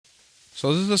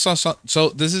So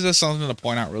this is just something to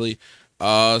point out really.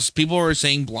 People were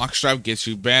saying Bloxstrap gets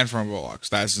you banned from Roblox.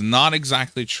 That's not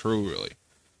exactly true really.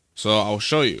 So I'll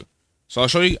show you. So I'll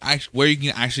show you where you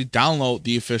can actually download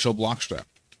the official Bloxstrap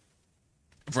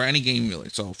for any game really.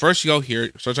 So first you go here,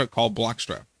 search out called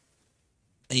Bloxstrap.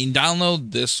 And you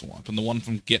download this one from the one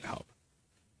from GitHub.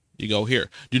 You go here.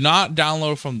 Do not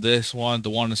download from this one, the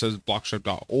one that says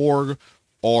bloxstrap.org,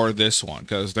 or this one,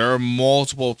 because there are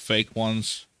multiple fake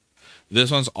ones. This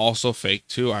one's also fake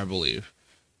too, I believe.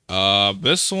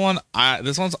 This one's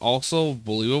also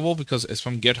believable because it's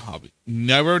from GitHub.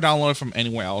 Never download it from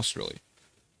anywhere else really.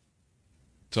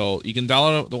 So you can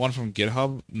download the one from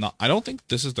GitHub. No, I don't think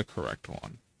this is the correct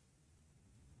one.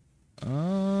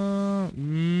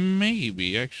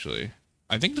 Maybe actually.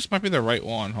 I think this might be the right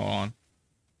one. Hold on.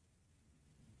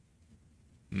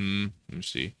 Let me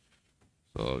see.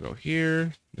 So I'll go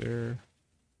here, there.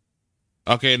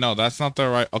 Okay, no, that's not the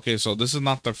right. Okay, so this is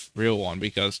not the real one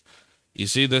because you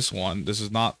see this one. This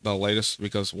is not the latest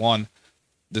because one,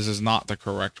 this is not the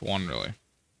correct one really.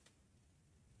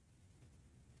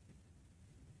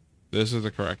 This is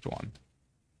the correct one.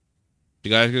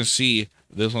 You guys can see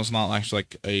this one's not actually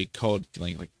like a code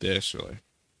link like this really.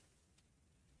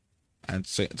 And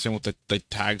same with the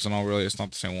tags and all really, it's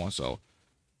not the same one. So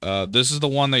this is the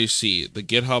one that you see, the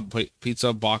GitHub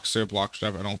Pizza Boxer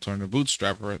Bloxstrap and Alternative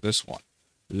Bootstrapper. This one.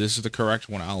 This is the correct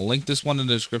one. I'll link this one in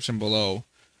the description below.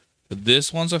 But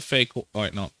this one's a fake. Oh,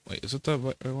 wait, no. Wait, is it the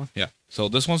right one? Yeah. So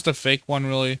this one's the fake one,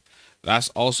 really. That's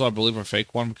also, I believe, a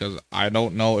fake one because I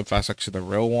don't know if that's actually the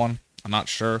real one. I'm not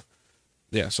sure.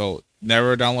 Yeah, so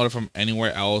never download it from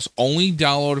anywhere else. Only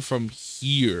download it from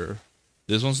here.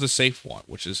 This one's the safe one,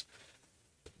 which is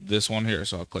this one here.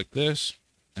 So I'll click this,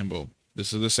 and boom.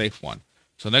 This is the safe one.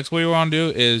 So next what you want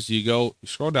to do is you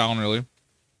scroll down, really.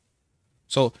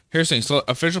 So here's the thing. So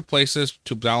official places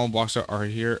to download Bloxstrap are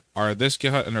here, are this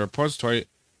GitHub and the repository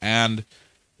and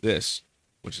this,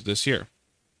 which is this here.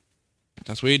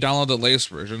 That's where you download the latest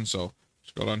version. So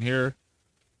scroll down here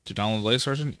to download the latest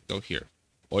version, go here.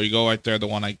 Or you go right there, the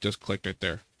one I just clicked right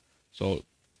there. So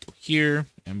go here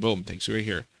and boom, takes you right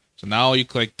here. So now you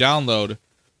click download,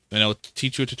 and it'll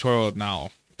teach you a tutorial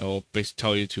now. It'll basically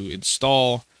tell you to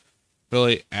install,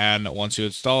 really, and once you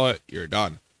install it, you're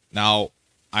done. Now,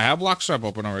 I have Bloxstrap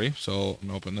open already, so I'm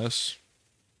gonna open this.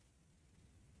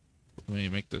 Let me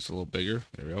make this a little bigger.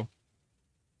 There we go.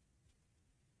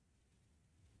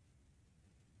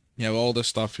 You have all this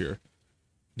stuff here.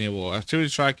 Enable activity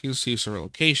tracking, see server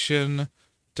location,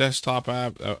 desktop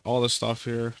app, all this stuff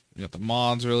here. You got the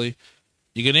mods, really.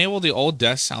 You can enable the old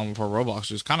desk sound for Roblox,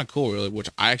 which is kind of cool, really, which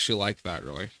I actually like that,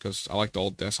 really, because I like the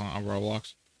old desk sound on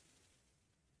Roblox.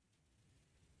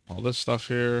 All this stuff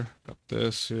here. Got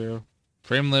this here.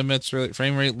 Frame limits, really.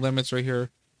 Frame rate limits right here.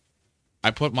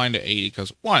 I put mine to 80,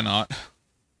 because why not?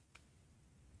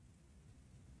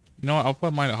 You know what? I'll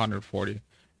put mine to 140.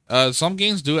 Some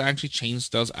games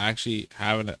does actually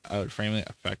have a frame rate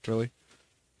effect, really.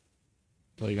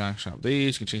 So you can actually have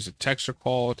these. You can change the texture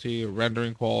quality,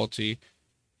 rendering quality.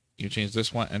 You can change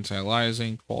this one,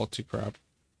 anti-aliasing, quality crap.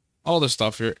 All this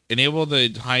stuff here. Enable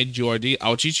the hide UID.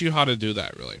 I'll teach you how to do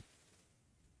that, really.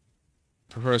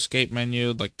 Prefer escape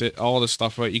menu, like all this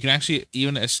stuff, right? You can actually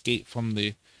even escape from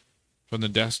the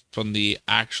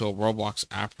actual Roblox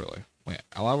app, really. Wait,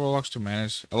 allow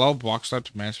Bloxstrap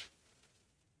to manage.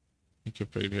 You can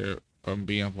put it here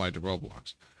being applied to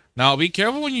Roblox. Now, be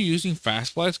careful when you're using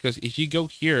fast flights, because if you go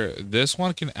here, this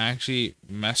one can actually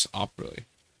mess up, really.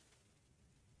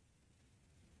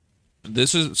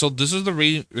 This is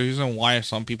the reason why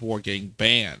some people were getting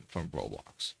banned from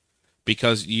Roblox,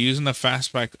 because you're using the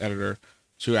fastback editor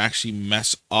to actually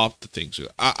mess up the things.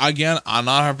 Again, I'm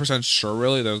not 100% sure,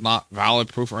 really. There's not valid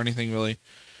proof or anything, really.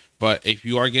 But if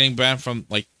you are getting banned from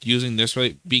like using this,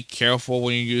 really, be careful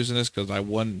when you're using this, because I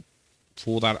wouldn't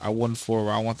fool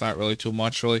around with that really too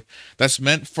much, really. That's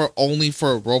meant for only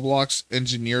for Roblox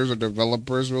engineers or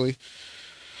developers, really,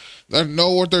 that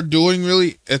know what they're doing,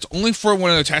 really. It's only for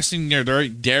when they're testing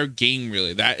their game,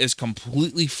 really. That is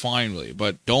completely fine, really.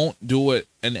 But don't do it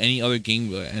in any other game,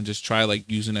 really, and just try like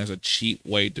using it as a cheap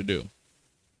way to do.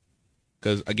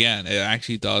 Because again, it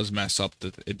actually does mess up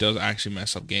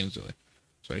games, really.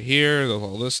 So here, there's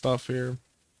all this stuff here,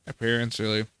 appearance,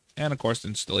 really, and of course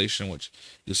installation, which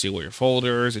you'll see what your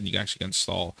folders, and you can actually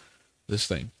install this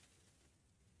thing.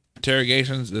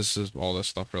 Interrogations, this is all this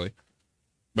stuff, really.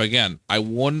 But again, I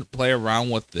wouldn't play around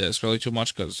with this really too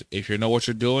much, because if you know what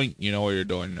you're doing, you know what you're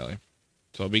doing, really.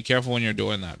 So be careful when you're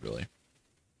doing that, really.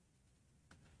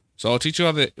 So I'll teach you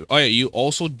how to... Oh yeah, you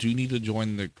also do need to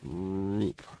join the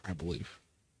group, I believe.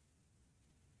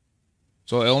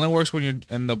 So it only works when you're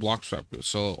in the Bloxstrap group.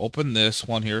 So open this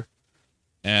one here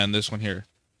and this one here.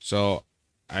 So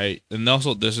and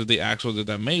also this is the actual dude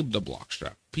that made the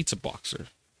Bloxstrap, Pizza Boxer.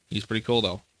 He's pretty cool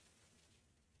though.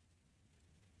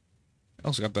 I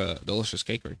also got the delicious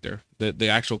cake right there. The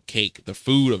actual cake, the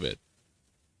food of it.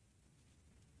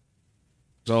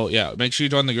 So yeah, make sure you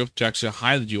join the group to actually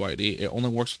hide the UID. It only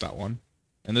works with that one.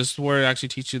 And this is where it actually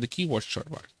teaches you the keyboard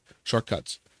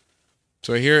shortcuts.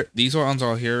 So right here, these ones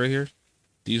are here, right here.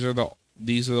 These are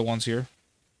the ones here.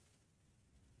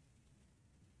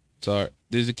 So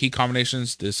these are the key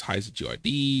combinations. This hides the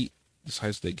UID. This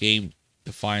hides the game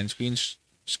defined screen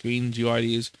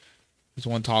UIDs. This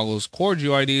one toggles chord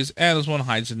UIDs, and this one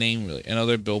hides the name really. And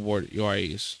other billboard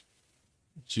UIs.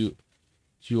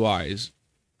 UIs.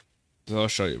 So I'll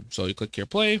show you. So you click here,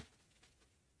 play,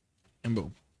 and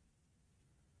boom.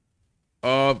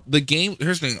 The game.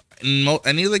 Here's the thing.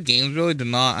 Any of the games really do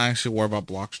not actually worry about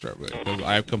Bloxstrap really, because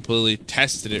I've completely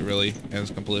tested it really, and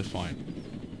it's completely fine.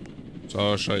 So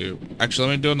I'll show you. Actually,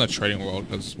 let me do it in the trading world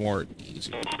because it's more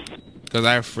easy. Because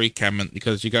I have free cam,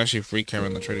 because you can actually free cam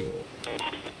in the trading world.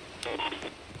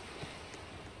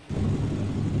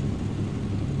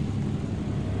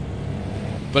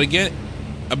 But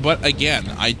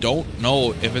again, I don't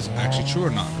know if it's actually true or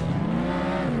not.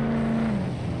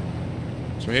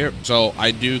 So here, so I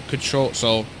do control,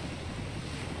 so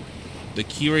the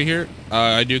key right here,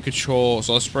 I do control,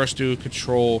 so let's first do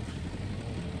control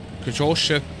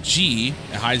shift G,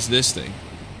 it hides this thing.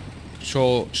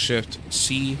 Control shift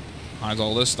C hides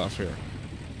all this stuff here.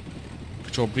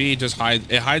 Control B just hides,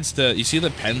 it hides the, you see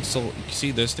the pencil, you see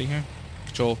this thing here?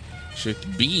 Control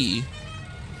shift B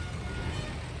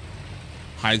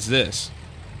hides this.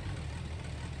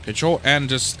 Control N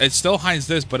just, it still hides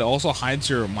this, but it also hides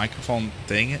your microphone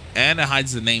thing, and it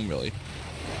hides the name really.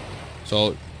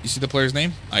 So you see the player's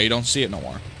name? You don't see it no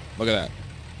more. Look at that.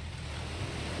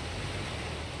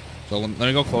 So let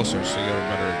me go closer so you get a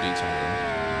better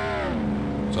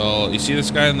detail. So you see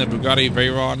this guy in the Bugatti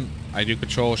Veyron? I do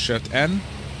Control Shift N,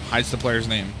 hides the player's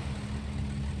name.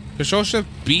 Control Shift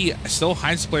B still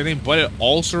hides the player name, but it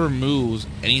also removes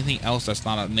anything else that's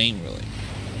not a name really.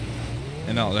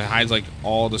 And no, it hides like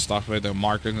all the stuff right there,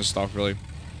 markers and stuff really.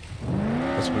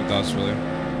 That's what it does really.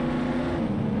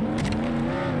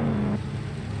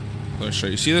 Let me show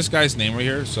you. See this guy's name right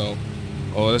here? So,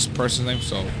 this person's name.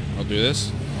 So I'll do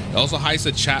this. It also hides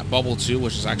the chat bubble too,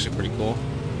 which is actually pretty cool.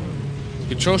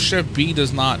 Control Shift B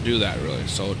does not do that really.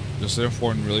 So just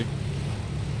therefore really.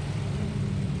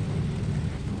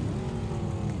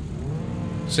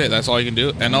 So that's all you can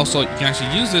do. And also you can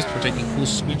actually use this for taking cool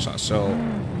screenshots. So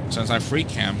since I free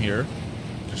cam here,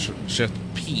 Shift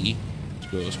P to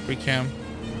go to free cam,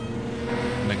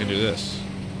 and I can do this.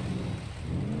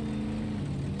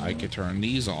 I can turn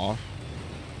these off,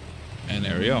 and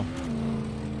there we go.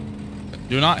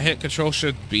 Do not hit Control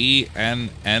Shift B and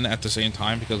N at the same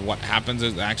time, because what happens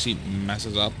is it actually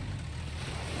messes up.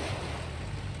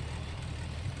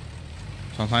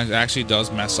 Sometimes it actually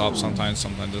does mess up, sometimes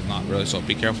does not really. So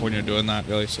be careful when you're doing that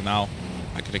really. So now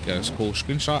I can take a cool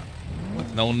screenshot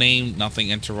with no name, nothing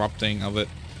interrupting of it.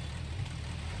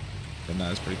 And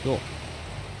that is pretty cool.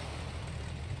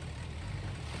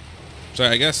 So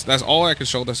I guess that's all I can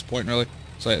show at this point really.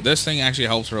 So this thing actually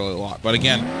helps really a lot. But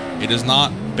again, it does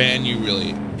not ban you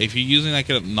really. If you're using like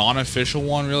a non-official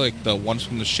one really, like the ones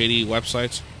from the shady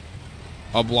websites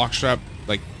of Bloxstrap,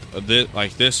 like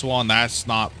this one, that's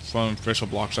not from official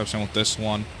Bloxstrap. Same with this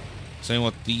one. Same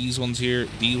with these ones here.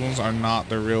 These ones are not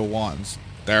the real ones.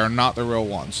 They are not the real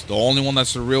ones. The only one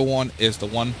that's the real one is the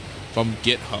one from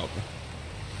GitHub.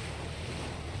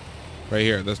 Right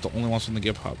here. That's the only one from the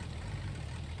GitHub.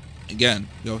 Again,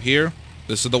 go here.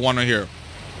 This is the one right here.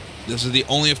 This is the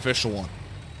only official one.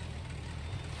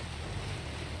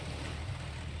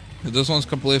 This one's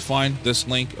completely fine. This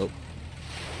link,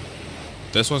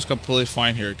 this one's completely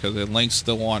fine here because it links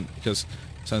the one, because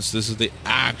since this is the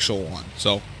actual one.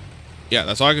 So yeah,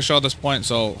 that's all I can show at this point.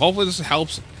 So hopefully this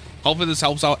helps. Hopefully this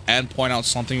helps out and point out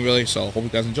something really. So hope you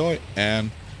guys enjoy,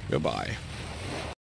 and goodbye.